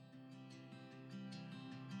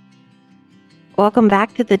Welcome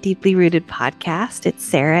back to the Deeply Rooted podcast. It's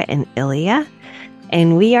Sarah and Ilya,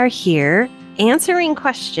 and we are here answering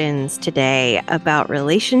questions today about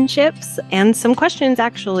relationships and some questions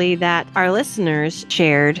actually that our listeners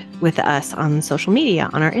shared with us on social media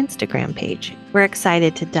on our Instagram page. We're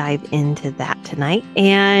excited to dive into that tonight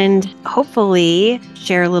and hopefully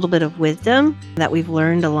share a little bit of wisdom that we've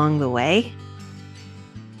learned along the way.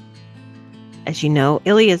 As you know,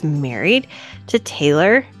 Ilya is married to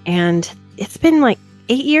Taylor, and it's been like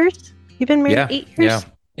 8 years. You've been married 8 years?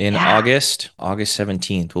 In August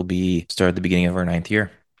 17th, will be start the beginning of our 9th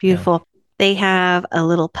year. Beautiful. They have a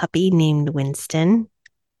little puppy named Winston.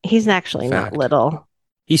 He's actually not Fact. little.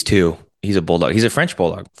 He's 2. He's a bulldog. He's a French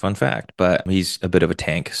bulldog. Fun fact. But he's a bit of a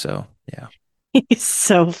tank. So, yeah. He's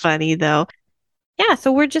so funny though. Yeah,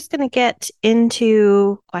 so we're just going to get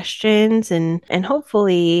into questions and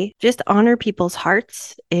hopefully just honor people's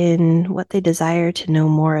hearts in what they desire to know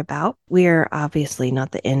more about. We are obviously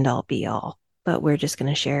not the end all be all, but we're just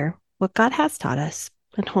going to share what God has taught us,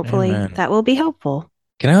 and hopefully Amen. that will be helpful.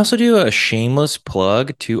 Can I also do a shameless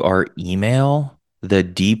plug to our email, the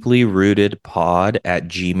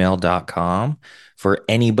deeplyrootedpod@gmail.com, for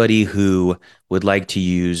anybody who would like to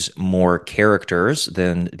use more characters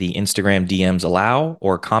than the Instagram DMs allow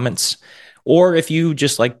or comments, or if you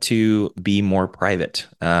just like to be more private.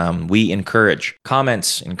 We encourage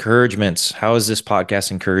comments, encouragements. How has this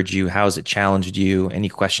podcast encouraged you? How has it challenged you? Any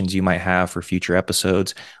questions you might have for future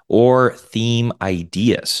episodes or theme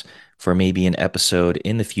ideas for maybe an episode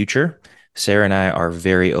in the future. Sarah and I are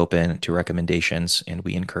very open to recommendations and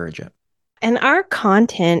we encourage it. And our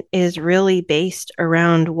content is really based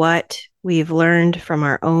around what we've learned from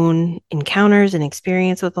our own encounters and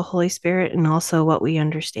experience with the Holy Spirit, and also what we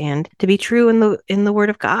understand to be true in the Word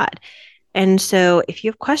of God. And so if you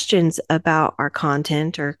have questions about our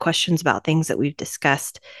content or questions about things that we've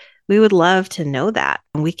discussed, we would love to know that.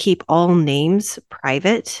 We keep all names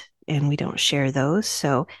private and we don't share those.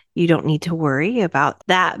 So you don't need to worry about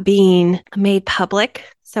that being made public.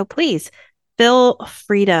 So please feel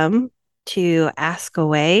freedom to ask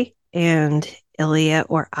away, and Ilya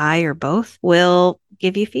or I or both will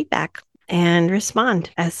give you feedback and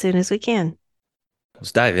respond as soon as we can.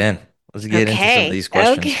 Let's dive in. Let's get into some of these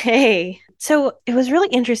questions. Okay. So it was really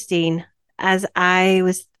interesting there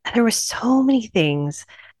were so many things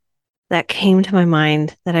that came to my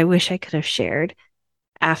mind that I wish I could have shared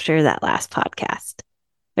after that last podcast.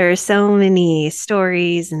 There are so many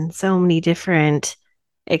stories and so many different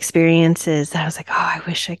experiences that I was like, oh, I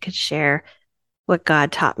wish I could share what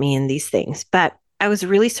God taught me in these things. But I was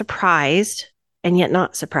really surprised and yet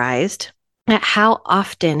not surprised at how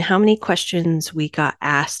many questions we got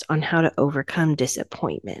asked on how to overcome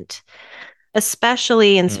disappointment,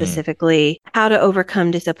 especially and Mm. specifically how to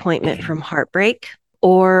overcome disappointment from heartbreak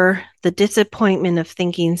or the disappointment of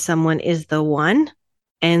thinking someone is the one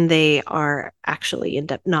and they are actually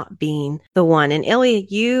end up not being the one. And Ilya,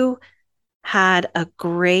 you had a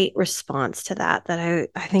great response to that I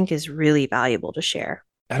think is really valuable to share.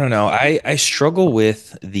 I don't know. I struggle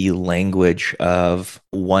with the language of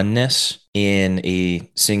oneness in a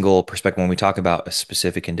single perspective when we talk about a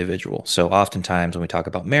specific individual. So oftentimes when we talk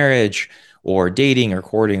about marriage or dating or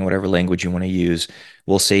courting, whatever language you want to use,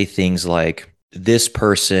 we'll say things like, this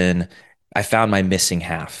person, I found my missing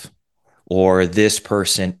half, or this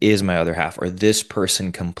person is my other half, or this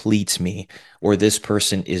person completes me, or this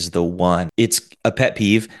person is the one. It's a pet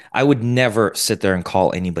peeve. I would never sit there and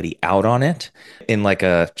call anybody out on it in like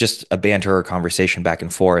a just a banter or conversation back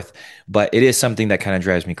and forth, but it is something that kind of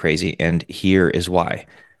drives me crazy. And here is why.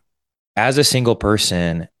 As a single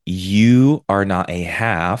person, you are not a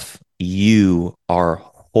half, you are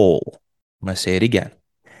whole. I'm going to say it again.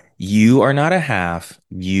 You are not a half,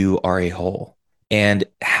 you are a whole. And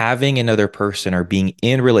having another person or being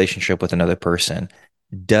in relationship with another person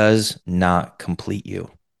does not complete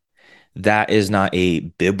you. That is not a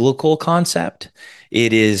biblical concept.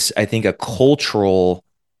 It is, I think, a cultural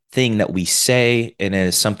thing that we say, and it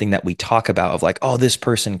is something that we talk about of like, oh, this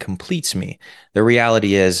person completes me. The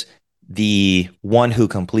reality is the one who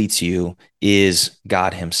completes you is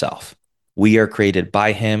God himself. We are created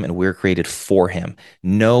by him and we're created for him.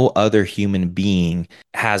 No other human being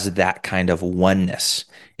has that kind of oneness.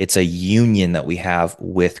 It's a union that we have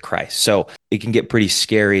with Christ. So it can get pretty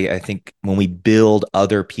scary, I think, when we build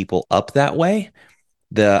other people up that way.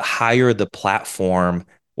 The higher the platform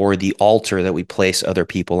or the altar that we place other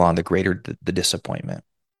people on, the greater the disappointment.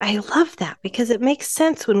 I love that because it makes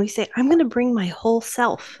sense when we say, I'm going to bring my whole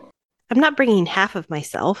self. I'm not bringing half of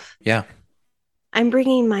myself. Yeah. I'm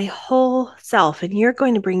bringing my whole self, and you're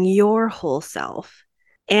going to bring your whole self.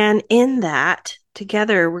 And in that,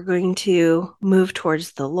 together, we're going to move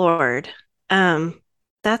towards the Lord. Um,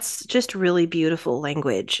 that's just really beautiful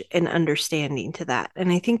language and understanding to that.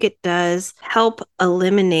 And I think it does help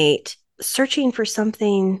eliminate searching for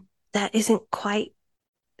something that isn't quite,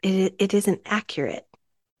 it isn't accurate.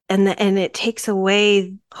 And it takes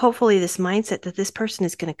away, hopefully, this mindset that this person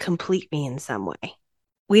is going to complete me in some way.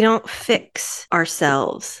 We don't fix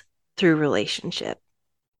ourselves through relationship.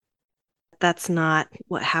 That's not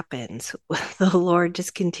what happens. The Lord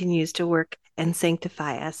just continues to work and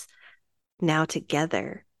sanctify us now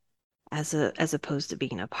together as opposed to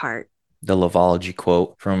being apart. The Loveology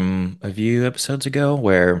quote from a few episodes ago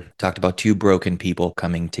where it talked about two broken people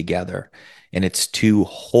coming together, and it's two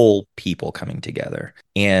whole people coming together,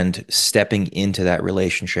 and stepping into that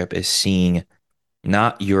relationship is seeing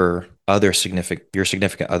not your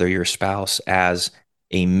significant other, your spouse, as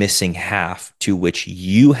a missing half to which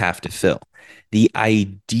you have to fill. The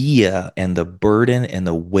idea and the burden and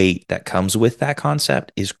the weight that comes with that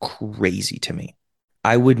concept is crazy to me.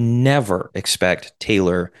 I would never expect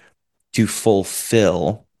Taylor to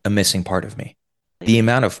fulfill a missing part of me. The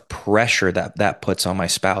amount of pressure that that puts on my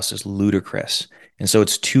spouse is ludicrous. And so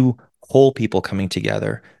it's two whole people coming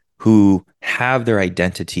together who have their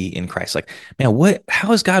identity in Christ. Like, man, how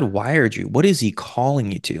has God wired you? What is he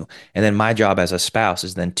calling you to? And then my job as a spouse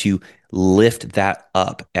is then to lift that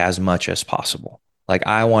up as much as possible. Like,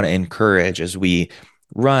 I want to encourage as we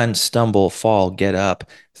run, stumble, fall, get up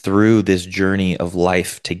through this journey of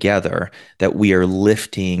life together, that we are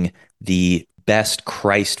lifting the best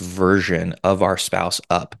Christ version of our spouse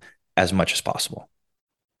up as much as possible.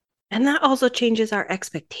 And that also changes our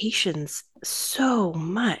expectations so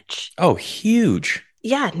much. Oh, huge.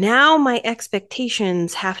 Yeah, now my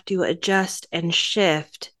expectations have to adjust and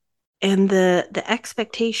shift. And the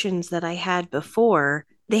expectations that I had before,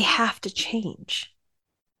 they have to change.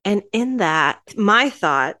 And in that, my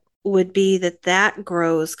thought would be that that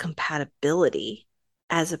grows compatibility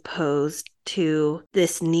as opposed to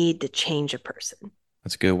this need to change a person.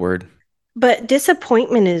 That's a good word. But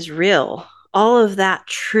disappointment is real. All of that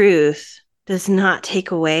truth does not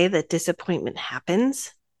take away that disappointment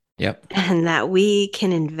happens Yep. and that we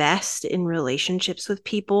can invest in relationships with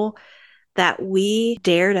people that we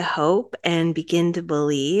dare to hope and begin to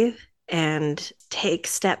believe and take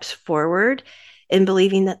steps forward in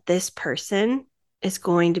believing that this person is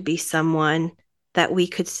going to be someone that we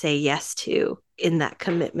could say yes to in that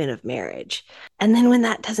commitment of marriage. And then when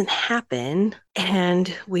that doesn't happen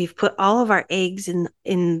and we've put all of our eggs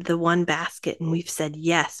in the one basket and we've said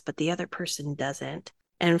yes, but the other person doesn't,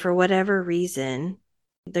 and for whatever reason,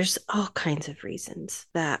 there's all kinds of reasons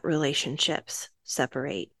that relationships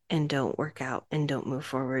separate and don't work out and don't move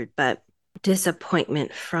forward. But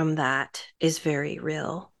disappointment from that is very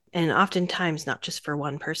real. And oftentimes, not just for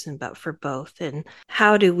one person, but for both. And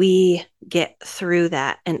how do we get through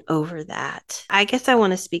that and over that? I guess I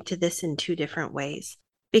want to speak to this in two different ways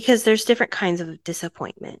because there's different kinds of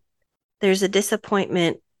disappointment. There's a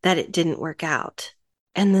disappointment that it didn't work out.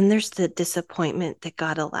 And then there's the disappointment that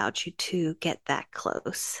God allowed you to get that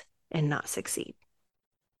close and not succeed.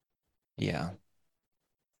 Yeah.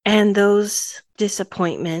 And those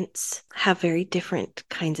disappointments have very different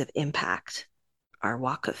kinds of impact, our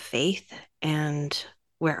walk of faith and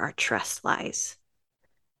where our trust lies.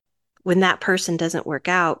 When that person doesn't work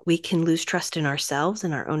out, we can lose trust in ourselves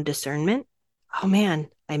and our own discernment. Oh man,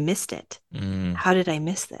 I missed it. Mm, How did I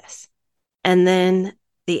miss this? And then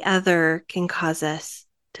the other can cause us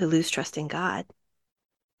to lose trust in God.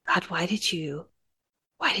 God, why did you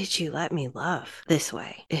let me love this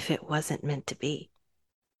way if it wasn't meant to be?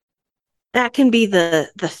 That can be the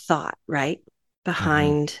thought, right? hmm.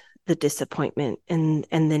 Behind the disappointment and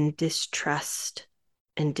then distrust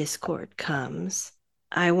and discord comes.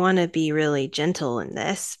 I want to be really gentle in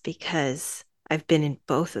this because I've been in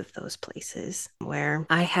both of those places where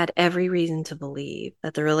I had every reason to believe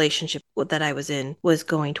that the relationship that I was in was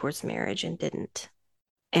going towards marriage and didn't.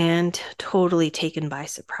 And totally taken by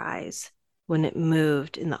surprise when it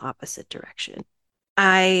moved in the opposite direction.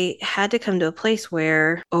 I had to come to a place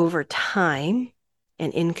where over time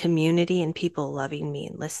and in community and people loving me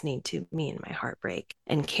and listening to me in my heartbreak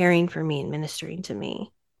and caring for me and ministering to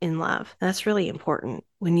me in love. That's really important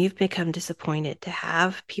when you've become disappointed to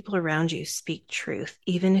have people around you speak truth,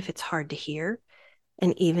 even if it's hard to hear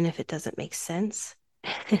and even if it doesn't make sense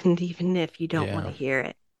and even if you don't want to Yeah. hear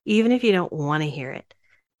it, even if you don't want to hear it,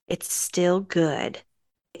 it's still good.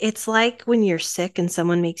 It's like when you're sick and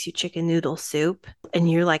someone makes you chicken noodle soup and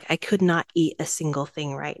you're like, I could not eat a single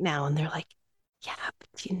thing right now. And they're like, yeah,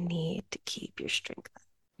 but you need to keep your strength up.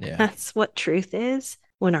 Yeah. That's what truth is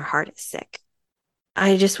when our heart is sick.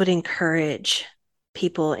 I just would encourage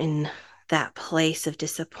people in that place of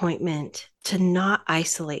disappointment to not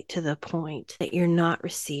isolate to the point that you're not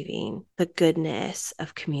receiving the goodness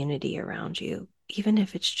of community around you, even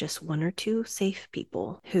if it's just one or two safe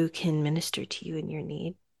people who can minister to you in your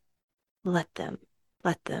need. Let them,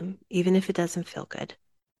 let them, even if it doesn't feel good.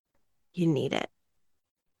 You need it.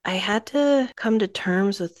 I had to come to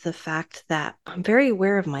terms with the fact that I'm very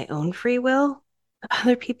aware of my own free will.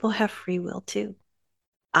 Other people have free will too.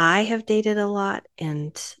 I have dated a lot,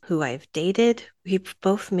 and who I've dated, we've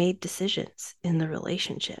both made decisions in the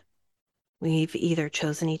relationship. We've either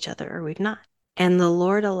chosen each other or we've not. And the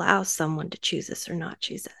Lord allows someone to choose us or not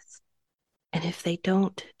choose us. And if they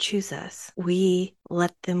don't choose us, we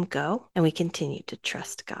let them go and we continue to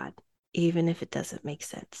trust God, even if it doesn't make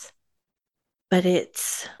sense. But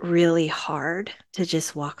it's really hard to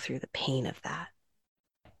just walk through the pain of that.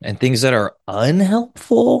 And things that are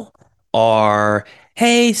unhelpful are,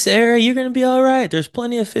 hey, Sarah, you're going to be all right. There's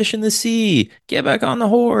plenty of fish in the sea. Get back on the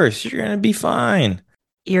horse. You're going to be fine.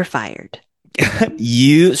 You're fired.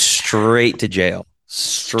 You straight to jail.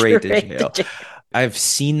 Straight to Straight to jail. jail. I've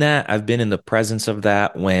seen that. I've been in the presence of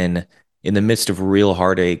that when in the midst of real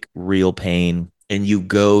heartache, real pain, and you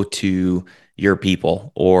go to your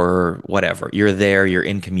people or whatever. You're there, you're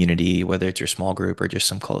in community, whether it's your small group or just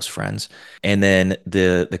some close friends. And then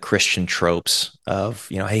the Christian tropes of,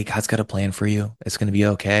 hey, God's got a plan for you. It's going to be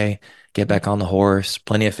okay. Get back on the horse,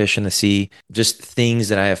 plenty of fish in the sea, just things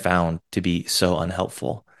that I have found to be so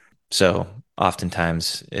unhelpful. So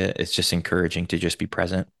oftentimes it's just encouraging to just be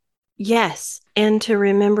present. Yes, and to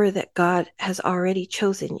remember that God has already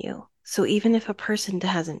chosen you. So even if a person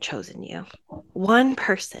hasn't chosen you, one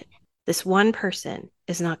person, this one person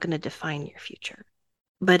is not going to define your future,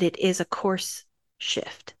 but it is a course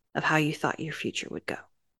shift of how you thought your future would go.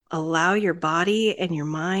 Allow your body and your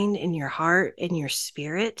mind and your heart and your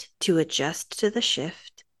spirit to adjust to the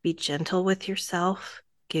shift. Be gentle with yourself.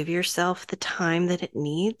 Give yourself the time that it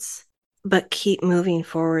needs, but keep moving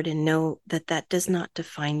forward and know that that does not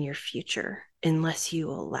define your future unless you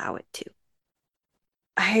allow it to.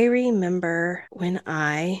 I remember when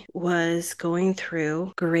I was going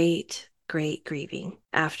through great grieving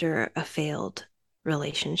after a failed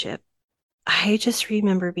relationship. I just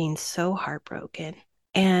remember being so heartbroken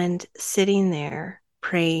and sitting there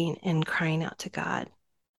praying and crying out to God.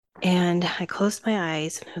 And I closed my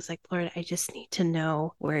eyes and I was like, Lord, I just need to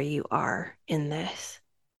know where you are in this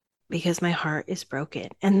because my heart is broken.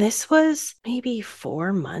 And this was maybe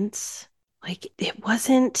 4 months. Like it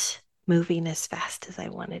wasn't moving as fast as I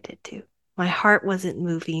wanted it to. My heart wasn't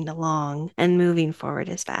moving along and moving forward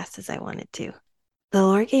as fast as I wanted to. The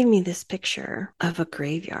Lord gave me this picture of a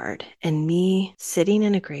graveyard and me sitting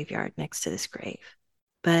in a graveyard next to this grave.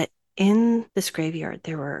 But in this graveyard,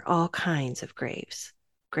 there were all kinds of graves,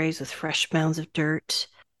 graves with fresh mounds of dirt,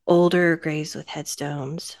 older graves with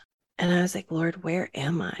headstones. And I was like, Lord, where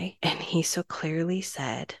am I? And he so clearly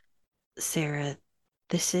said, Sarah,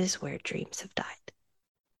 this is where dreams have died.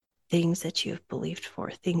 Things that you have believed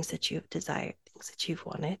for, things that you have desired, things that you've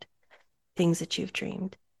wanted, things that you've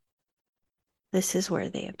dreamed. This is where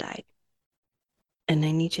they have died. And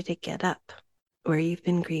I need you to get up where you've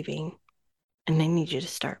been grieving, and I need you to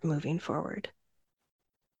start moving forward.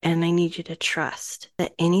 And I need you to trust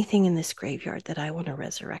that anything in this graveyard that I want to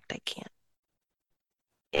resurrect, I can.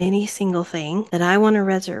 Any single thing that I want to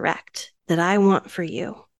resurrect, that I want for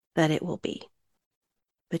you, that it will be.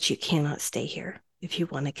 But you cannot stay here if you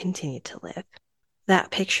want to continue to live.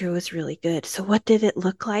 That picture was really good. So, what did it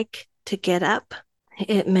look like to get up?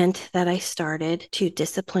 It meant that I started to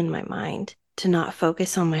discipline my mind to not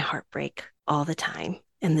focus on my heartbreak all the time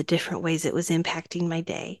and the different ways it was impacting my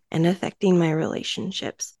day and affecting my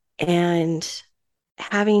relationships and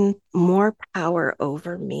having more power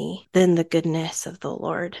over me than the goodness of the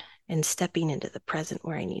Lord and stepping into the present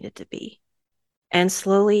where I needed to be. And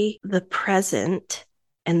slowly, the present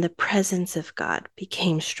and the presence of God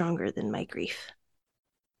became stronger than my grief.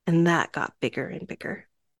 And that got bigger and bigger.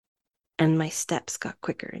 And my steps got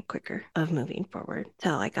quicker and quicker of moving forward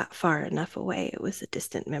till I got far enough away. It was a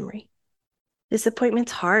distant memory.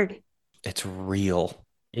 Disappointment's hard. It's real.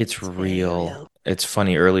 It's It's very real. real. It's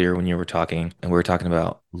funny earlier when you were talking and we were talking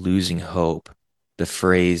about losing hope. The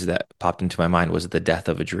phrase that popped into my mind was the death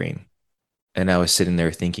of a dream. And I was sitting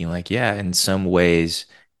there thinking, like, yeah, in some ways,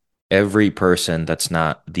 every person that's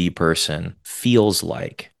not the person feels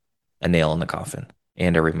like a nail in the coffin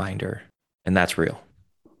and a reminder. And that's real.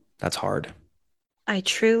 That's hard. I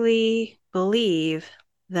truly believe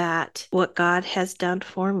that what God has done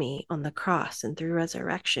for me on the cross and through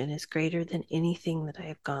resurrection is greater than anything that I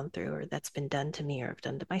have gone through or that's been done to me or have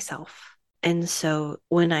done to myself. And so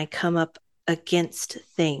when I come up against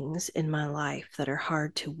things in my life that are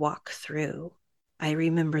hard to walk through, I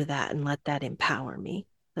remember that and let that empower me,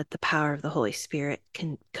 that the power of the Holy Spirit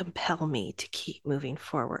can compel me to keep moving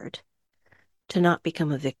forward, to not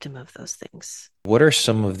become a victim of those things. What are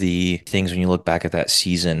some of the things when you look back at that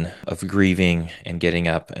season of grieving and getting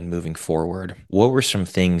up and moving forward? What were some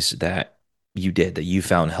things that you did that you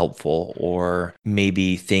found helpful, or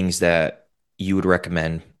maybe things that you would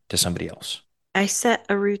recommend to somebody else? I set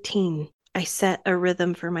a routine. I set a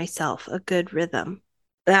rhythm for myself, a good rhythm.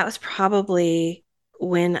 That was probably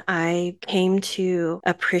when I came to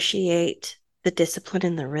appreciate the discipline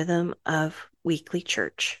and the rhythm of weekly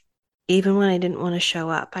church. Even when I didn't want to show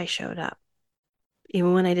up, I showed up.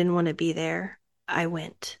 Even when I didn't want to be there, I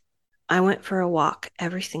went. I went for a walk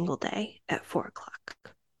every single day at 4 o'clock.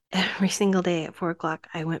 Every single day at 4 o'clock,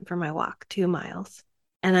 I went for my walk, 2 miles,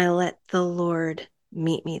 and I let the Lord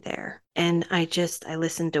meet me there. And I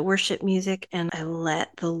listened to worship music and I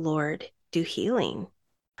let the Lord do healing.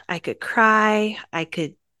 I could cry, I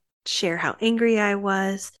could share how angry I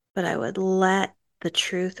was, but I would let the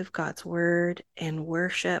truth of God's word and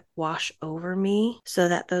worship wash over me so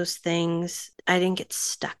that those things, I didn't get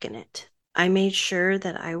stuck in it. I made sure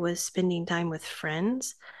that I was spending time with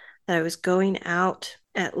friends, that I was going out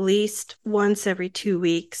at least once every 2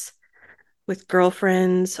 weeks with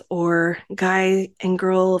girlfriends or guy and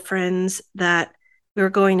girl friends, that we were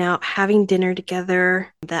going out having dinner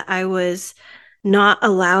together, that I was not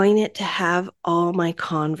allowing it to have all my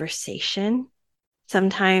conversation.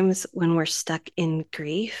 Sometimes when we're stuck in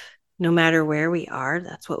grief, no matter where we are,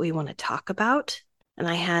 that's what we want to talk about. And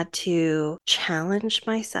I had to challenge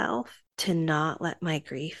myself to not let my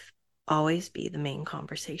grief always be the main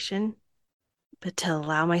conversation, but to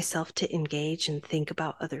allow myself to engage and think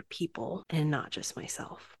about other people and not just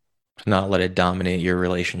myself. Not let it dominate your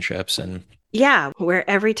relationships. And Yeah, where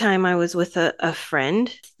every time I was with a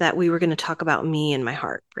friend, that we were going to talk about me and my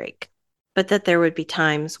heartbreak, but that there would be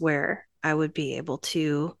times where I would be able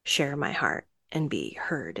to share my heart and be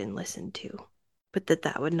heard and listened to, but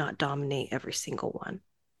that would not dominate every single one.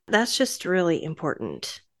 That's just really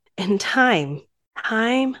important. And time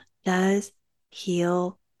does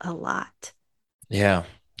heal a lot. yeah,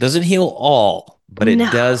 doesn't heal all, but it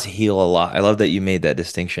No, does heal a lot. I love that you made that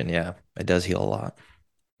distinction. Yeah, it does heal a lot.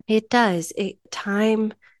 it does.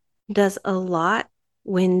 Time does a lot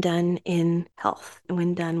when done in health,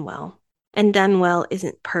 when done well. And done well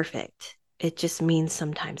isn't perfect. It just means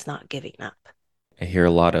sometimes not giving up. I hear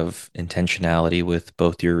a lot of intentionality with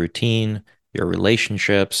both your routine, your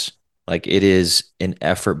relationships. Like it is an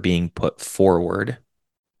effort being put forward.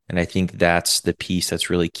 And I think that's the piece that's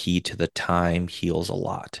really key to the time heals a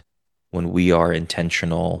lot. When we are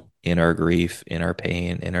intentional in our grief, in our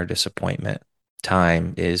pain, in our disappointment,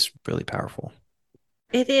 time is really powerful.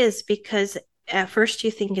 It is, because at first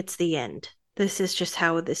you think it's the end. This is just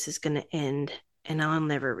how this is going to end, and I'll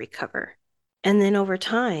never recover. And then over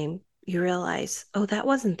time, you realize, oh, that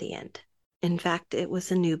wasn't the end. In fact, it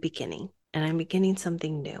was a new beginning, and I'm beginning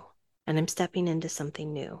something new, and I'm stepping into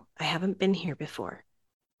something new. I haven't been here before,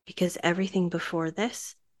 because everything before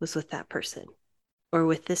this was with that person, or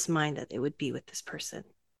with this mind that it would be with this person.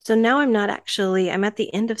 So now I'm not actually, I'm at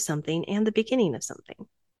the end of something and the beginning of something.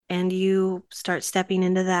 And you start stepping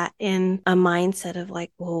into that in a mindset of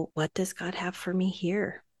like, well, what does God have for me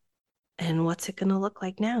here? And what's it going to look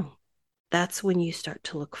like now? That's when you start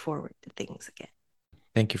to look forward to things again.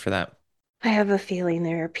 Thank you for that. I have a feeling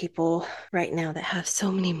there are people right now that have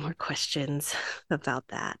so many more questions about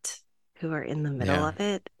that, who are in the middle Yeah. of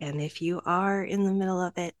it. And if you are in the middle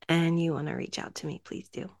of it and you want to reach out to me, please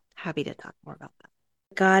do. Happy to talk more about that.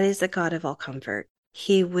 God is a God of all comfort.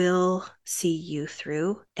 He will see you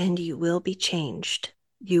through and you will be changed.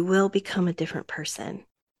 You will become a different person,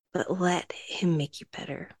 but let Him make you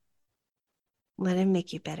better. Let Him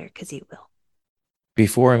make you better, because He will.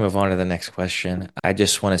 Before I move on to the next question, I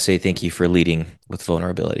just want to say thank you for leading with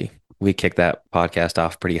vulnerability. We kicked that podcast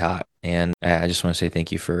off pretty hot, and I just want to say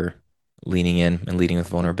thank you for leaning in and leading with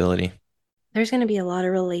vulnerability. There's going to be a lot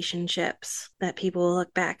of relationships that people will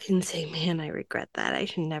look back and say, man, I regret that. I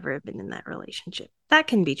should never have been in that relationship. That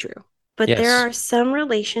can be true. But there Yes, are some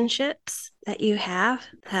relationships that you have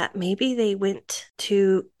that maybe they went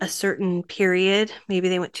to a certain period, maybe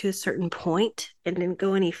they went to a certain point and didn't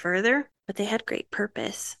go any further, but they had great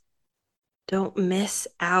purpose. Don't miss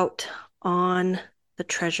out on the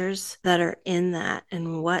treasures that are in that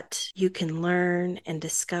and what you can learn and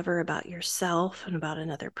discover about yourself and about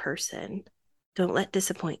another person. Don't let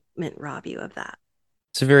disappointment rob you of that.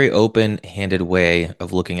 it's a very open-handed way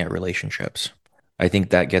of looking at relationships. I think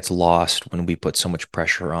that gets lost when we put so much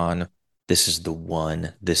pressure on this is the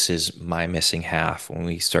one, this is my missing half. When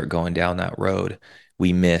we start going down that road,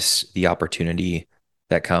 we miss the opportunity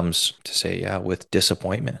that comes to say, yeah, with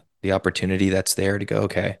disappointment, the opportunity that's there to go,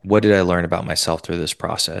 okay, what did I learn about myself through this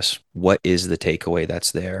process? What is the takeaway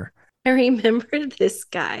that's there? I remember this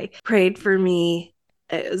guy prayed for me.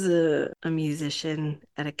 It was a musician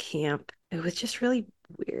at a camp. It was just really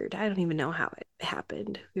weird. I don't even know how it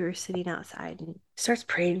happened. We were sitting outside and he starts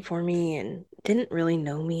praying for me and didn't really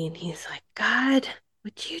know me. And he's like, God,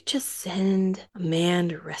 would you just send a man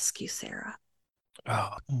to rescue Sarah? Oh,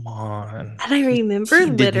 come on. And I remember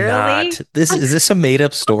He did not. literally, This I'm is this a made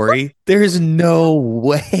up story? There's no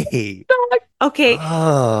way. okay. So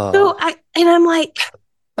Oh, I'm like,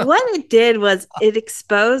 what it did was it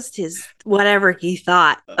exposed his whatever he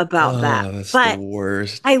thought about that. that's the But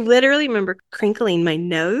worst. I literally remember crinkling my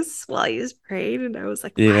nose while he was praying, and I was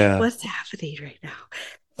like, Yeah, what's happening right now?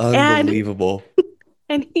 And unbelievable.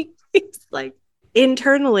 he's like,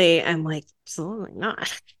 internally, I'm like, absolutely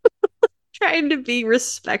not. Trying to be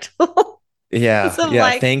respectful. Yeah, So I'm yeah.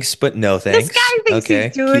 like, Thanks, but no this thanks. guy thinks he's Okay.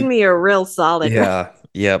 doing me a real solid. Yeah,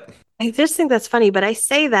 yep. I just think that's funny, but I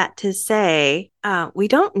say that to say we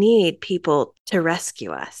don't need people to rescue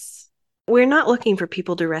us. We're not looking for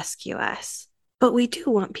people to rescue us, but we do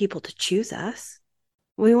want people to choose us.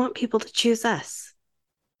 We want people to choose us.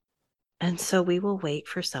 And so we will wait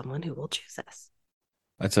for someone who will choose us.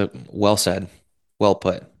 That's a well said, well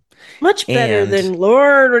put. Much better And than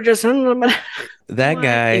Lord, we're just that what in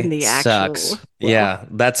guy the actual. sucks. Well, Yeah,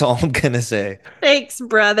 that's all I'm gonna say. thanks,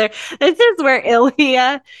 brother. This is where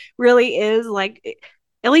Ilya really is like.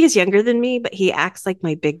 Ilya's younger than me, but he acts like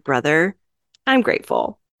my big brother. I'm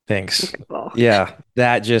grateful. I'm Thanks. grateful. Yeah,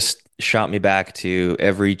 that just shot me back to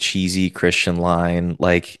every cheesy Christian line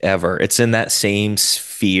like ever. It's in that same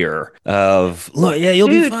sphere of, look, yeah, you'll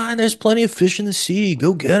be Dude, fine. There's plenty of fish in the sea.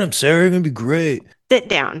 Go get them, Sarah. You're gonna be great. sit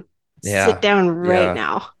down. Sit Yeah, down right yeah.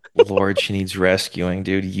 now. Lord, she needs rescuing,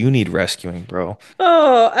 dude. You need rescuing, bro.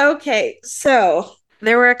 Oh, okay. So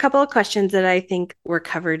there were a couple of questions that I think were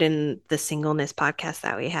covered in the singleness podcast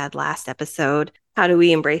that we had last episode. How do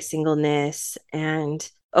we embrace singleness and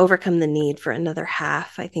overcome the need for another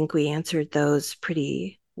half? I think we answered those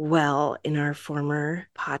pretty well in our former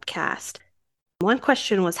podcast. One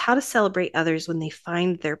question was how to celebrate others when they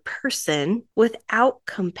find their person without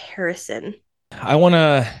comparison. I want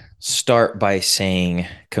to start by saying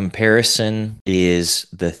comparison is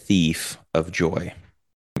the thief of joy.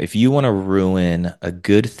 If you want to ruin a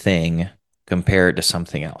good thing, compare it to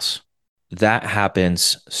something else. That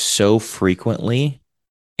happens so frequently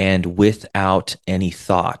and without any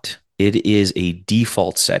thought. It is a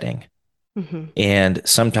default setting. Mm-hmm. And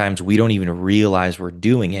sometimes we don't even realize we're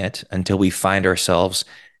doing it until we find ourselves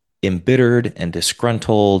embittered and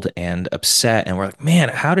disgruntled and upset. And we're like,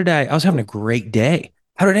 man, I was having a great day.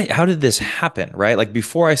 How did this happen? Right. Like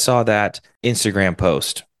before I saw that Instagram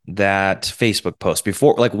post, that Facebook post,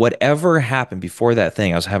 before, like whatever happened before that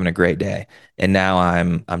thing, I was having a great day. And now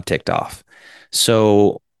I'm ticked off.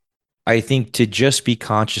 So I think to just be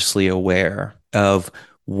consciously aware of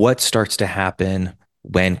what starts to happen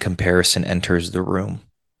when comparison enters the room.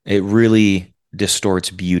 It really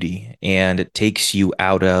distorts beauty and it takes you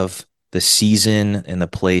out of the season and the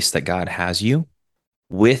place that God has you.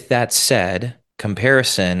 With that said,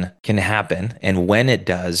 comparison can happen, and when it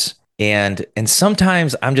does, and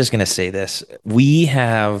sometimes I'm just going to say this, we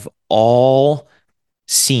have all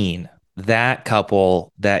seen that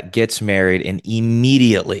couple that gets married and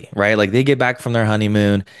immediately, right? Like they get back from their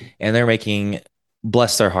honeymoon and they're making,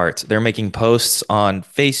 bless their hearts, they're making posts on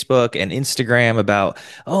Facebook and Instagram about,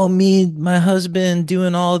 oh, me, my husband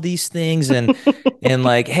doing all of these things and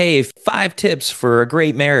like, hey, 5 tips for a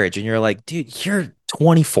great marriage. And you're like, dude, you're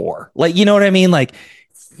 24. Like, you know what I mean? Like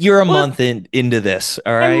you're a Well, month into this.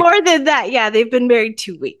 All and right. more than that, yeah, they've been married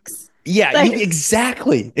 2 weeks. Yeah, Like,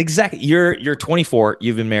 exactly. Exactly. You're 24,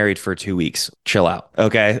 you've been married for 2 weeks. Chill out.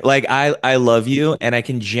 Okay? Like I love you and I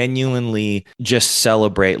can genuinely just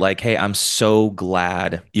celebrate like, hey, I'm so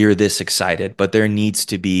glad you're this excited, but there needs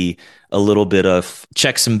to be a little bit of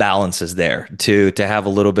checks and balances there to have a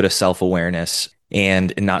little bit of self-awareness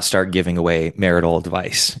and not start giving away marital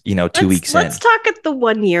advice, 2 weeks let's in. talk at the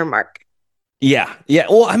 1 year mark. Yeah, yeah.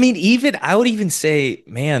 Well, I mean, even I would even say,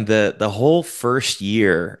 man, the whole first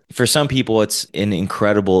year for some people it's an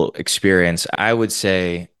incredible experience. I would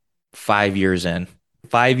say 5 years in.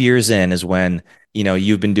 5 years in is when,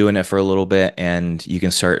 you've been doing it for a little bit and you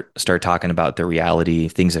can start talking about the reality.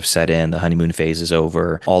 Things have set in, the honeymoon phase is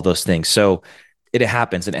over, all those things. So it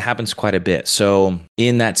happens and it happens quite a bit. So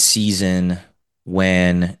in that season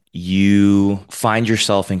when you find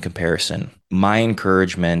yourself in comparison, my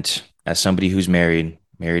encouragement as somebody who's married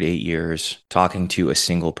 8 years, talking to a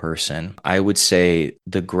single person, I would say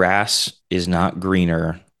the grass is not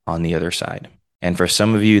greener on the other side. And for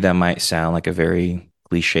some of you, that might sound like a very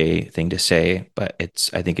cliche thing to say, but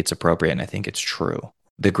I think it's appropriate and I think it's true.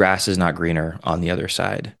 The grass is not greener on the other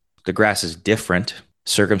side. The grass is different.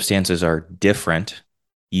 Circumstances are different.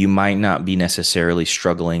 You might not be necessarily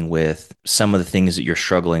struggling with some of the things that you're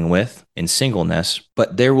struggling with in singleness,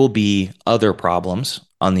 but there will be other problems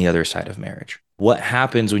on the other side of marriage. What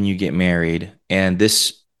happens when you get married, and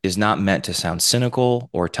this is not meant to sound cynical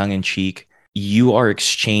or tongue in cheek, you are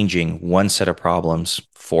exchanging one set of problems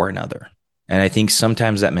for another. And I think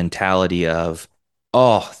sometimes that mentality of,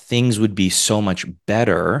 oh, things would be so much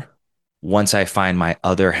better once I find my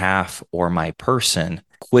other half or my person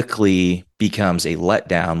quickly becomes a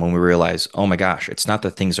letdown when we realize, oh my gosh, it's not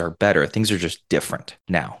that things are better, things are just different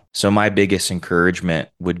now. So, my biggest encouragement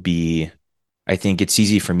would be I think it's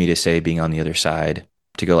easy for me to say, being on the other side,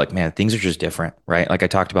 to go like, man, things are just different, right? Like I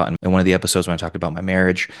talked about in one of the episodes when I talked about my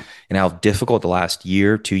marriage and how difficult the last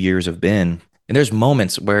year, 2 years have been. And there's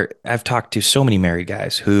moments where I've talked to so many married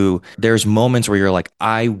guys who there's moments where you're like,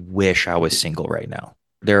 I wish I was single right now.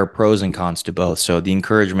 There are pros and cons to both. So the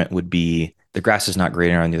encouragement would be the grass is not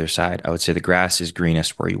greener on the other side. I would say the grass is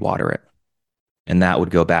greenest where you water it. And that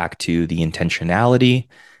would go back to the intentionality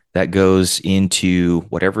that goes into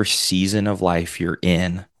whatever season of life you're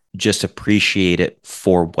in. Just appreciate it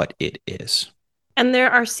for what it is. And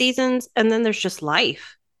there are seasons, and then there's just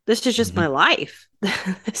life. This is just Mhm. my life.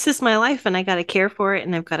 This is my life, and I got to care for it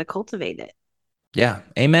and I've got to cultivate it. Yeah.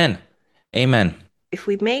 Amen. Amen. If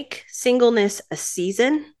we make singleness a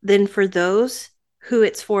season, then for those who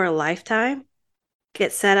it's for a lifetime,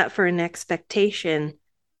 get set up for an expectation.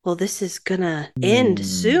 Well, this is going to end Mm.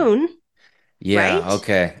 soon, Yeah. right?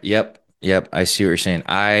 Okay. Yep. Yep. I see what you're saying.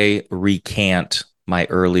 I recant my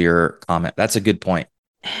earlier comment. That's a good point.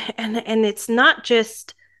 And it's not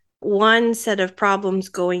just one set of problems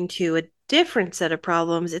going to a different set of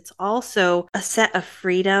problems. It's also a set of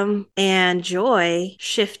freedom and joy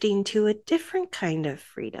shifting to a different kind of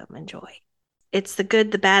freedom and joy. It's the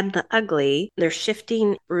good, the bad, and the ugly. They're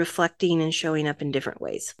shifting, reflecting, and showing up in different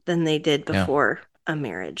ways than they did Yeah. before a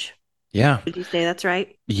marriage. Yeah. Would you say that's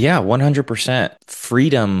right? Yeah, 100%.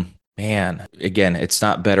 Freedom, man, again, it's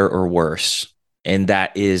not better or worse. And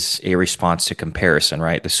that is a response to comparison,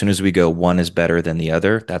 right? As soon as we go, one is better than the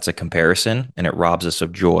other, that's a comparison and it robs us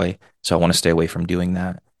of joy. So I want to stay away from doing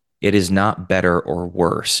that. It is not better or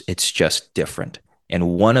worse, it's just different. And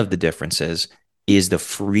one of the differences is the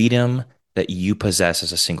freedom that you possess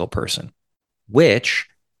as a single person, which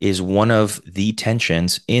is one of the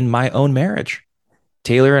tensions in my own marriage.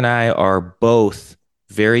 Taylor and I are both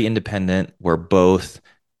very independent. We're both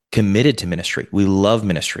committed to ministry. We love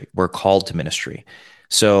ministry. We're called to ministry.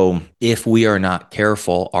 So if we are not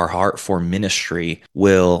careful, our heart for ministry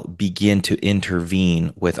will begin to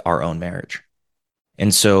intervene with our own marriage.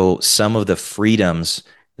 And so some of the freedoms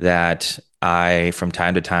that I, from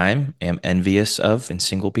time to time, am envious of in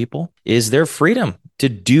single people is their freedom to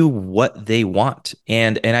do what they want.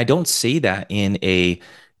 And I don't say that in a,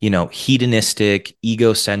 hedonistic,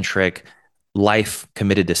 egocentric life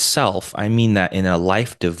committed to self. I mean that in a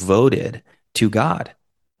life devoted to God.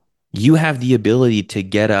 You have the ability to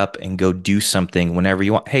get up and go do something whenever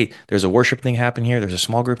you want. Hey, there's a worship thing happening here. There's a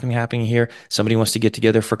small group thing happening here. Somebody wants to get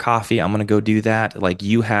together for coffee. I'm going to go do that. Like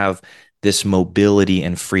you have this mobility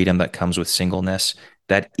and freedom that comes with singleness.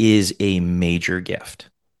 That is a major gift.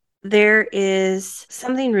 There is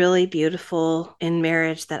something really beautiful in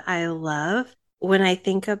marriage that I love when I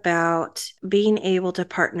think about being able to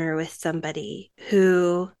partner with somebody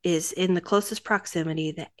who is in the closest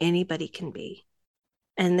proximity that anybody can be.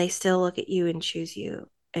 And they still look at you and choose you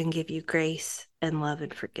and give you grace and love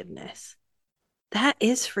and forgiveness. That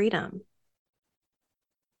is freedom.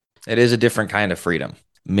 It is a different kind of freedom.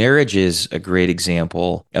 Marriage is a great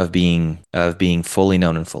example of being fully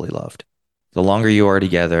known and fully loved. The longer you are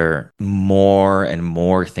together, more and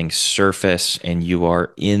more things surface and you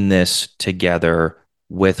are in this together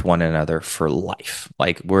with one another for life.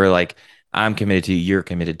 Like we're like, I'm committed to you, you're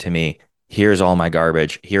committed to me. Here's all my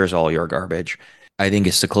garbage, here's all your garbage. I think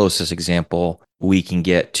it's the closest example we can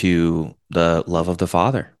get to the love of the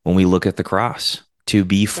Father when we look at the cross. To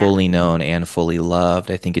be Yeah. fully known and fully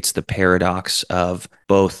loved, I think it's the paradox of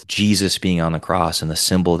both Jesus being on the cross and the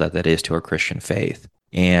symbol that that is to our Christian faith.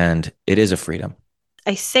 And it is a freedom.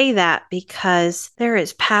 I say that because there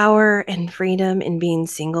is power and freedom in being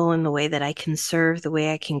single in the way that I can serve, the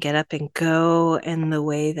way I can get up and go, and the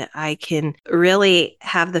way that I can really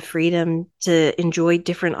have the freedom to enjoy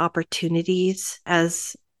different opportunities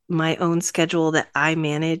as my own schedule that I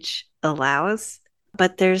manage. allows.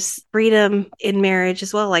 But there's freedom in marriage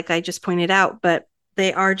as well, like I just pointed out, but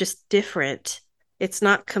they are just different. It's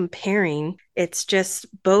not comparing, it's just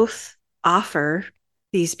both offer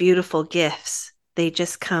these beautiful gifts. They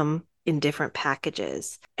just come in different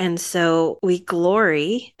packages. And so we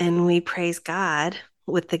glory and we praise God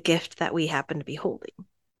with the gift that we happen to be holding.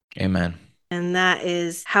 Amen. And that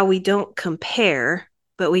is how we don't compare,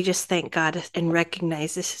 but we just thank God and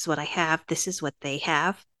recognize this is what I have, this is what they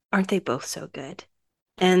have. Aren't they both so good?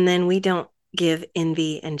 And then we don't give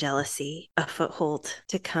envy and jealousy a foothold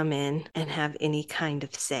to come in and have any kind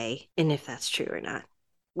of say in if that's true or not.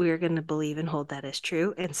 We're going to believe and hold that as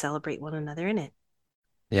true and celebrate one another in it.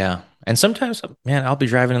 Yeah. And sometimes, man, I'll be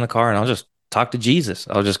driving in the car and I'll just talk to Jesus.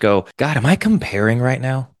 I'll just go, God, am I comparing right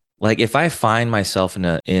now? Like if I find myself in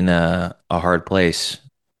a hard place,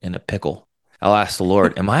 in a pickle, I'll ask the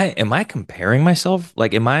Lord, am I comparing myself?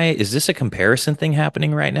 Like is this a comparison thing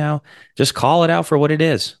happening right now? Just call it out for what it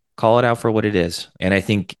is. Call it out for what it is. And I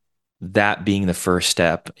think that being the first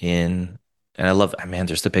step in, and I love, man,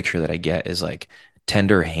 just the picture that I get is like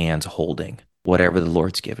tender hands holding whatever the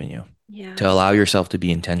Lord's given you, to Yes. allow yourself to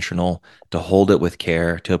be intentional, to hold it with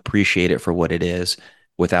care, to appreciate it for what it is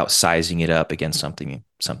without sizing it up against something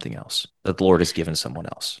else that the Lord has given someone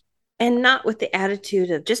else. And not with the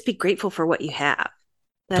attitude of just be grateful for what you have.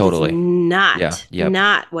 That is Totally. Yeah. Yep.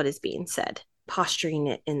 not what is being said. Posturing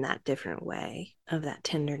it in that different way of that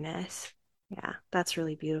tenderness. Yeah, that's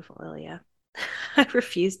really beautiful, Ilya. I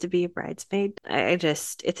refuse to be a bridesmaid. I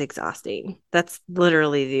just, it's exhausting. That's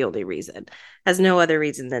literally the only reason. Has no other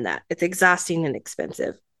reason than that. It's exhausting and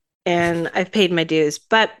expensive. And I've paid my dues.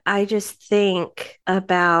 But I just think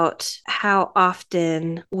about how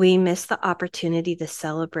often we miss the opportunity to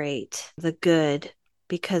celebrate the good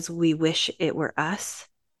because we wish it were us.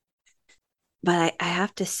 But I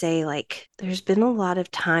have to say, like, there's been a lot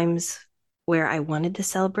of times where I wanted to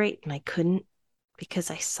celebrate and I couldn't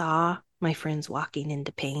because I saw my friends walking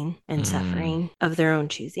into pain and Mm, suffering of their own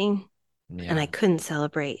choosing, and yeah. I couldn't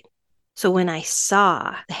celebrate. So when I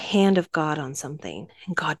saw the hand of God on something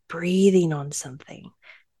and God breathing on something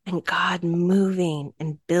and God moving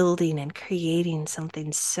and building and creating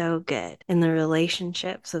something so good in the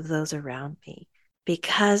relationships of those around me,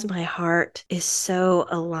 because my heart is so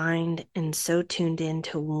aligned and so tuned in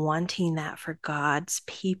to wanting that for God's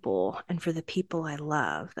people and for the people I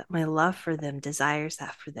love, that my love for them desires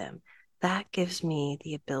that for them, that gives me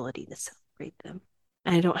the ability to celebrate them.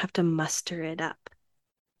 And I don't have to muster it up.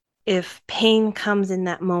 If pain comes in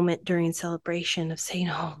that moment during celebration of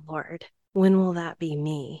saying, oh Lord, when will that be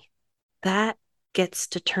me? That gets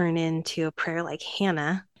to turn into a prayer like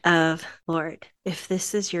Hannah of, Lord, if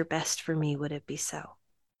this is your best for me, would it be so?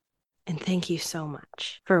 And thank you so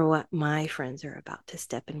much for what my friends are about to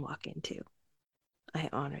step and walk into. I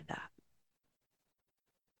honor that.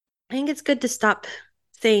 I think it's good to stop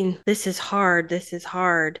saying, this is hard, this is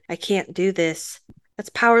hard, I can't do this. That's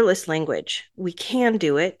powerless language. We can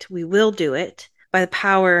do it, we will do it by the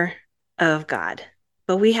power of God.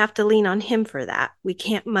 But we have to lean on Him for that. We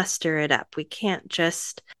can't muster it up. We can't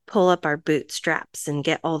just pull up our bootstraps and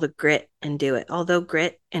get all the grit and do it. Although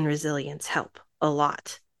grit and resilience help a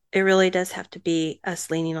lot, it really does have to be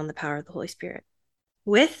us leaning on the power of the Holy Spirit.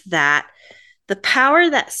 With that, the power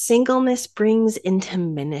that singleness brings into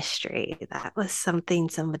ministry. That was something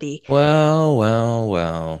somebody Well, well,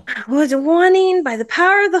 well. was wanting by the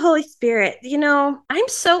power of the Holy Spirit. You know, I'm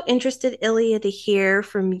so interested, Ilya, to hear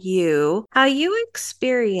from you how you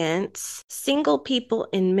experience single people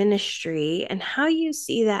in ministry and how you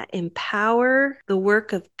see that empower the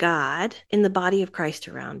work of God in the body of Christ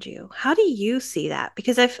around you. How do you see that?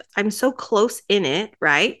 Because I'm so close in it,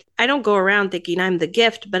 right? I don't go around thinking I'm the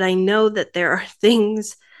gift, but I know that there are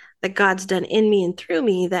things that God's done in me and through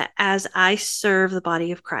me that as I serve the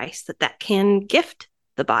body of Christ, that can gift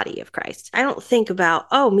the body of Christ. I don't think about,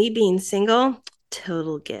 oh, me being single,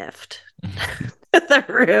 total gift. The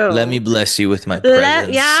Let me room. bless you with my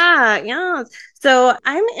presence. Yeah. So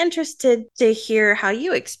I'm interested to hear how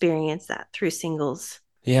you experience that through singles.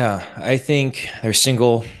 Yeah, I think there's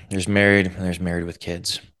single, there's married, and there's married with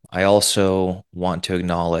kids. I also want to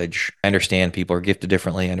acknowledge, I understand people are gifted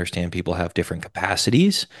differently. I understand people have different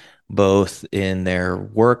capacities, both in their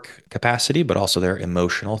work capacity, but also their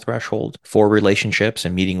emotional threshold for relationships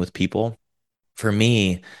and meeting with people. For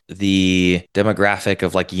me, the demographic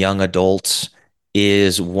of like young adults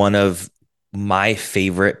is one of my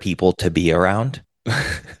favorite people to be around.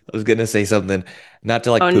 was gonna say something, not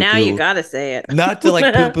to like Oh, poo now you poo, gotta say it. not to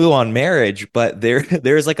like poo poo on marriage, but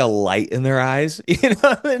there's like a light in their eyes,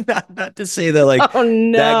 not to say that like Oh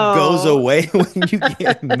that goes no. away when you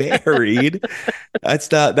get married. That's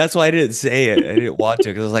why I didn't say it. I didn't want to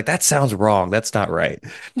because I was like, that sounds wrong. That's not right.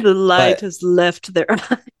 The light But has left their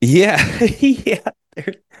eye. yeah, yeah,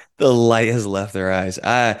 the light has left their eyes.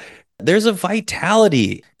 There's a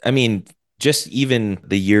vitality. I mean, just even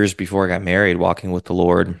the years before I got married, walking with the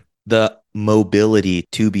Lord, the mobility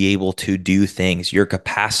to be able to do things, your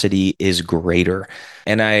capacity is greater.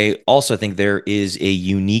 And I also think there is a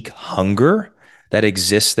unique hunger that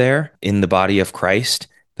exists there in the body of Christ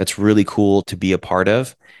that's really cool to be a part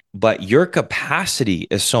of. But your capacity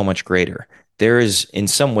is so much greater. There is, in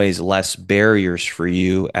some ways, less barriers for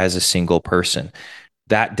you as a single person.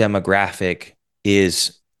 That demographic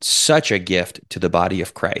is such a gift to the body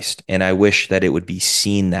of Christ. And I wish that it would be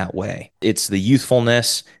seen that way. It's the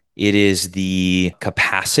youthfulness, it is the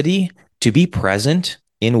capacity to be present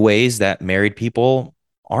in ways that married people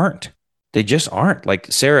aren't. They just aren't. Like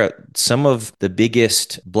Sarah, some of the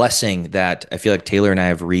biggest blessing that I feel like Taylor and I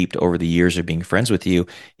have reaped over the years of being friends with you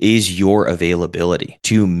is your availability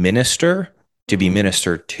to minister, to be Mm.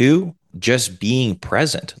 ministered to, just being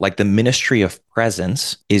present. Like the ministry of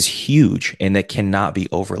presence is huge and that cannot be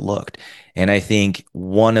overlooked. And I think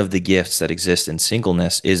one of the gifts that exists in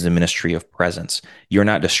singleness is the ministry of presence. You're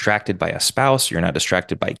not distracted by a spouse, you're not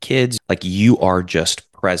distracted by kids, like you are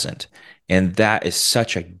just present. And that is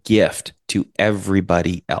such a gift to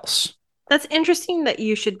everybody else. That's interesting that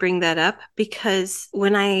you should bring that up because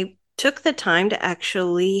when I took the time to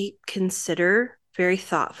actually consider very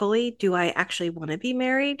thoughtfully, do I actually want to be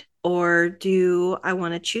married or do I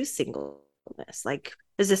want to choose singleness? Like,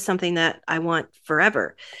 is this something that I want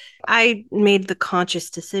forever? I made the conscious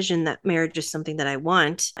decision that marriage is something that I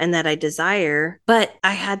want and that I desire, but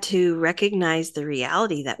I had to recognize the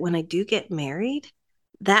reality that when I do get married,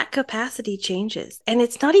 that capacity changes. And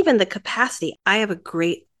it's not even the capacity. I have a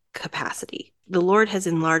great capacity. The Lord has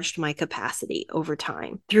enlarged my capacity over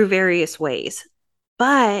time through various ways.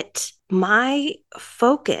 But my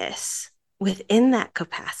focus within that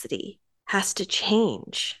capacity has to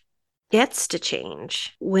change, gets to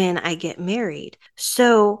change when I get married.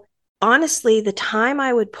 So, honestly, the time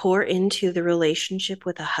I would pour into the relationship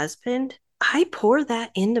with a husband, I pour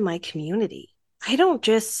that into my community. I don't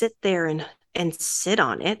just sit there and sit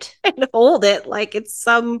on it and hold it like it's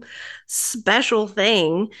some special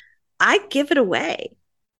thing. I give it away.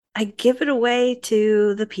 I give it away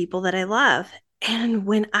to the people that I love. And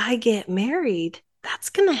when I get married, that's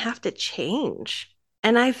going to have to change.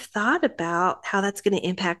 And I've thought about how that's going to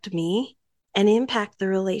impact me and impact the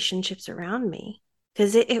relationships around me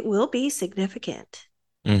because it will be significant.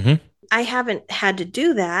 Mm-hmm. I haven't had to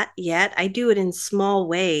do that yet. I do it in small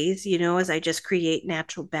ways, as I just create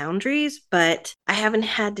natural boundaries, but I haven't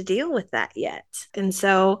had to deal with that yet. And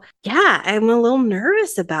so, yeah, I'm a little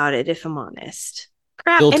nervous about it, if I'm honest.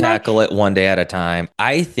 Crap. You'll And tackle it one day at a time.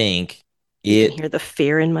 I think you can it hear the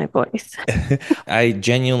fear in my voice. I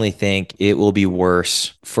genuinely think it will be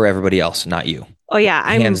worse for everybody else, not you. Oh, yeah,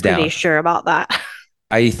 I'm Hands pretty down. sure about that.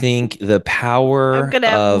 I think the I'm power going to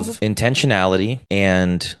have, of intentionality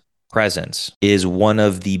and presence is one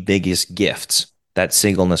of the biggest gifts that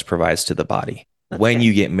singleness provides to the body. that's When good.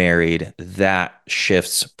 you get married, that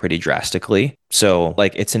shifts pretty drastically. So,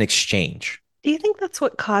 like, it's an exchange. Do you think that's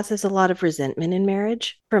what causes a lot of resentment in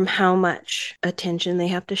marriage from how much attention they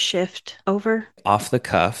have to shift over? Off the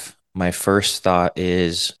cuff, my first thought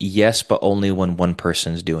is yes, but only when one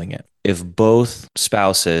person's doing it. If both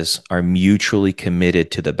spouses are mutually committed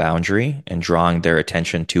to the boundary and drawing their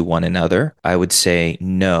attention to one another, I would say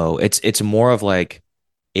no. It's more of like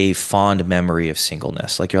a fond memory of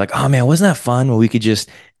singleness. Like you're like, "Oh man, wasn't that fun when we could just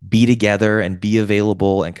be together and be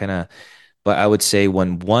available and kind of." But I would say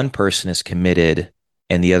when one person is committed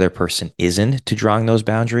and the other person isn't to drawing those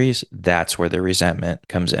boundaries, that's where the resentment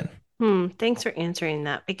comes in. Thanks for answering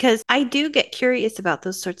that because I do get curious about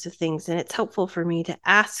those sorts of things, and it's helpful for me to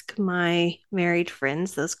ask my married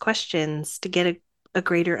friends those questions to get a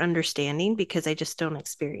greater understanding because I just don't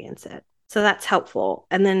experience it. So that's helpful.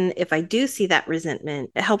 And then if I do see that resentment,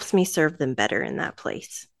 it helps me serve them better in that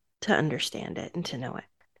place to understand it and to know it.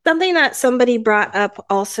 Something that somebody brought up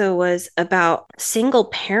also was about single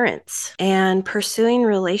parents and pursuing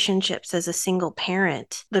relationships as a single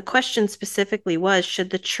parent. The question specifically was, should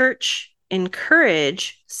the church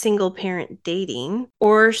encourage single parent dating,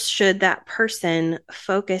 or should that person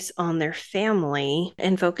focus on their family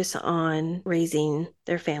and focus on raising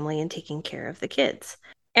their family and taking care of the kids?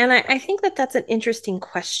 And I think that that's an interesting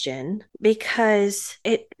question because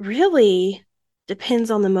it really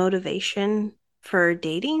depends on the motivation for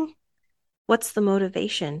dating. What's the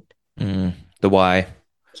motivation? Mm, the why.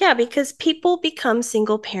 Yeah, because people become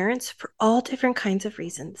single parents for all different kinds of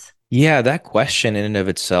reasons. Yeah, that question in and of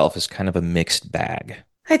itself is kind of a mixed bag.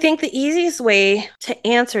 I think the easiest way to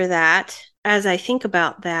answer that, as I think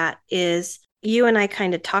about that, is you and I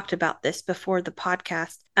kind of talked about this before the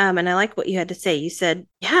podcast. And I like what you had to say. You said,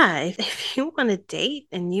 yeah, if you want to date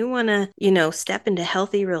and you want to, step into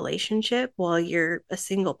healthy relationship while you're a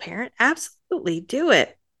single parent, absolutely do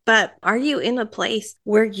it. But are you in a place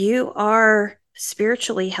where you are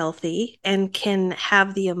spiritually healthy and can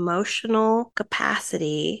have the emotional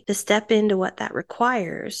capacity to step into what that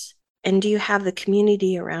requires? And do you have the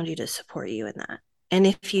community around you to support you in that? And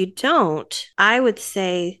if you don't, I would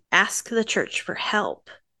say ask the church for help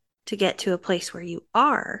to get to a place where you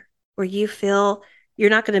are, where you feel you're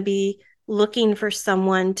not going to be looking for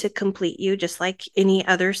someone to complete you just like any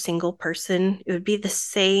other single person. It would be the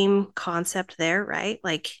same concept there, right?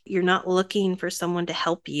 Like you're not looking for someone to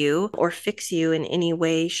help you or fix you in any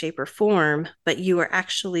way, shape, or form, but you are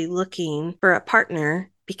actually looking for a partner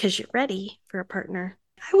because you're ready for a partner.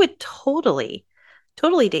 I would totally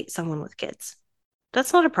date someone with kids.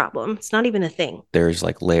 That's not a problem. It's not even a thing. There's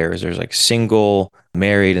like layers. There's like single,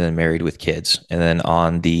 married, and then married with kids. And then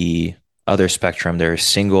on the other spectrum, there's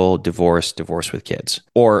single, divorced, divorced with kids,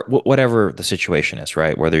 or whatever the situation is,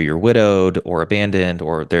 right? Whether you're widowed or abandoned,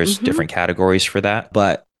 or there's Mm-hmm. different categories for that.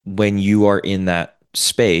 But when you are in that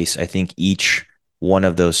space, I think each one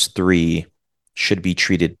of those three should be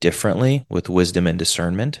treated differently with wisdom and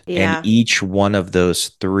discernment. And Yeah. each one of those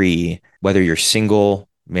three, whether you're single,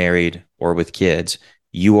 married, or with kids,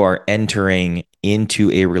 you are entering into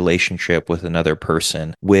a relationship with another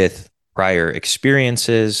person with prior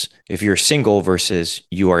experiences. If you're single versus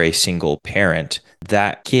you are a single parent,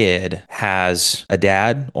 that kid has a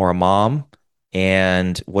dad or a mom.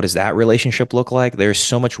 And what does that relationship look like? There's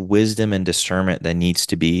so much wisdom and discernment that needs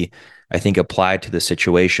to be, I think, applied to the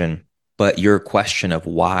situation. But your question of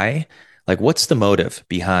why, like, what's the motive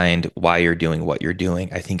behind why you're doing what you're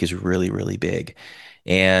doing, I think is really, really big.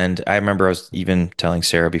 And I remember I was even telling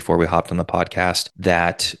Sarah before we hopped on the podcast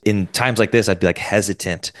that in times like this, I'd be like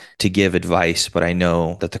hesitant to give advice, but I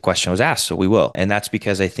know that the question was asked, so we will. And that's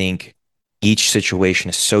because I think each situation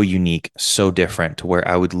is so unique, so different to where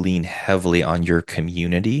I would lean heavily on your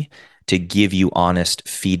community to give you honest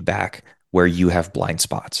feedback where you have blind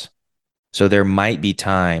spots. So there might be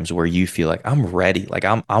times where you feel like I'm ready, like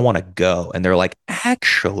I want to go. And they're like,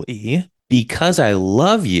 actually, because I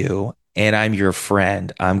love you and I'm your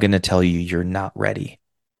friend, I'm going to tell you you're not ready.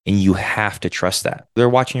 And you have to trust that. They're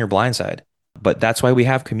watching your blind side. But that's why we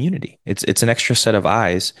have community. It's an extra set of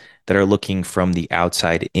eyes that are looking from the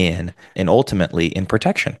outside in and ultimately in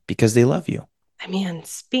protection because they love you. I mean,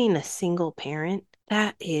 being a single parent,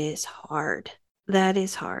 that is hard. That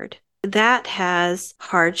is hard. That has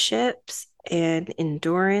hardships and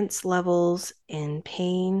endurance levels and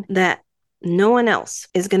pain that no one else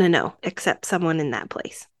is going to know except someone in that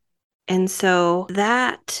place. And so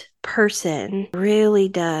that person really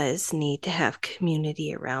does need to have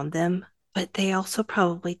community around them, but they also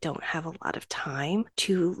probably don't have a lot of time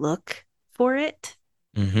to look for it.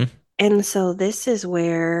 Mm-hmm. And so this is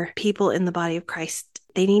where people in the body of Christ,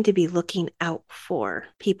 they need to be looking out for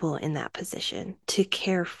people in that position to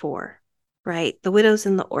care for, right? The widows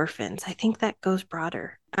and the orphans. I think that goes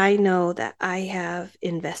broader. I know that I have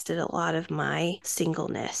invested a lot of my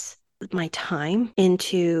singleness, my time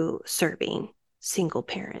into serving single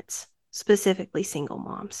parents, specifically single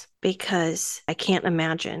moms, because I can't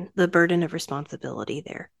imagine the burden of responsibility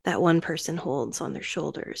there that one person holds on their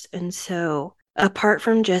shoulders. And so apart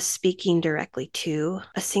from just speaking directly to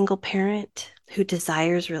a single parent who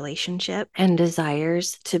desires relationship and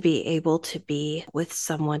desires to be able to be with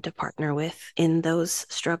someone to partner with in those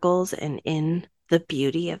struggles and in the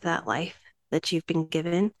beauty of that life that you've been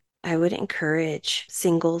given, I would encourage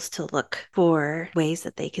singles to look for ways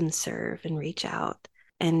that they can serve and reach out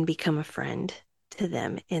and become a friend to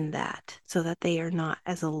them in that so that they are not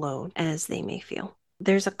as alone as they may feel.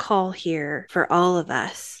 There's a call here for all of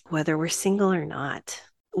us, whether we're single or not.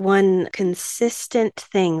 One consistent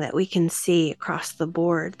thing that we can see across the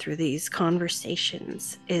board through these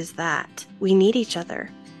conversations is that we need each other.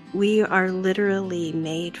 We are literally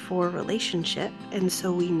made for relationship, and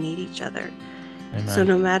so we need each other. So Amen.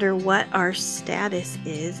 no matter what our status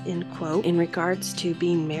is, in quote, in regards to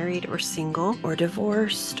being married or single or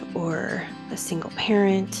divorced or a single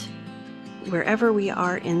parent, wherever we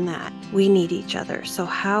are in that, we need each other. So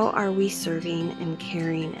how are we serving and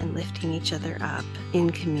caring and lifting each other up in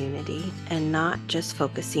community, and not just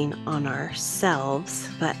focusing on ourselves,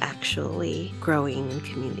 but actually growing in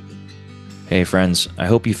community? Hey friends, I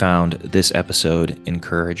hope you found this episode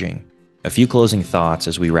encouraging. A few closing thoughts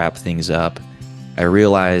as we wrap things up. I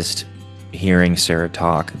realized hearing Sarah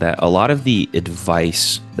talk that a lot of the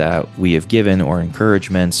advice that we have given or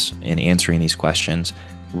encouragements in answering these questions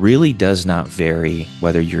really does not vary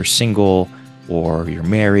whether you're single or you're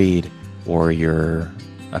married or you're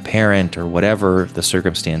a parent or whatever the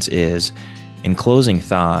circumstance is. In closing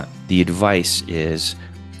thought, the advice is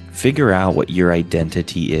figure out what your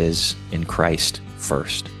identity is in Christ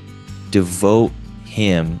first. Devote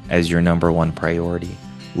Him as your number one priority.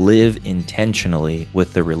 Live intentionally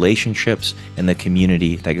with the relationships and the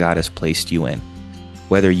community that God has placed you in.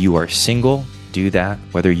 Whether you are single, do that.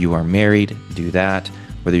 Whether you are married, do that.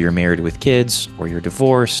 Whether you're married with kids or you're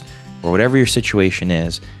divorced or whatever your situation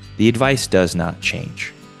is, the advice does not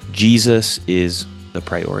change. Jesus is the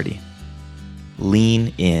priority.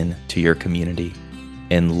 Lean in to your community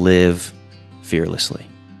and live fearlessly.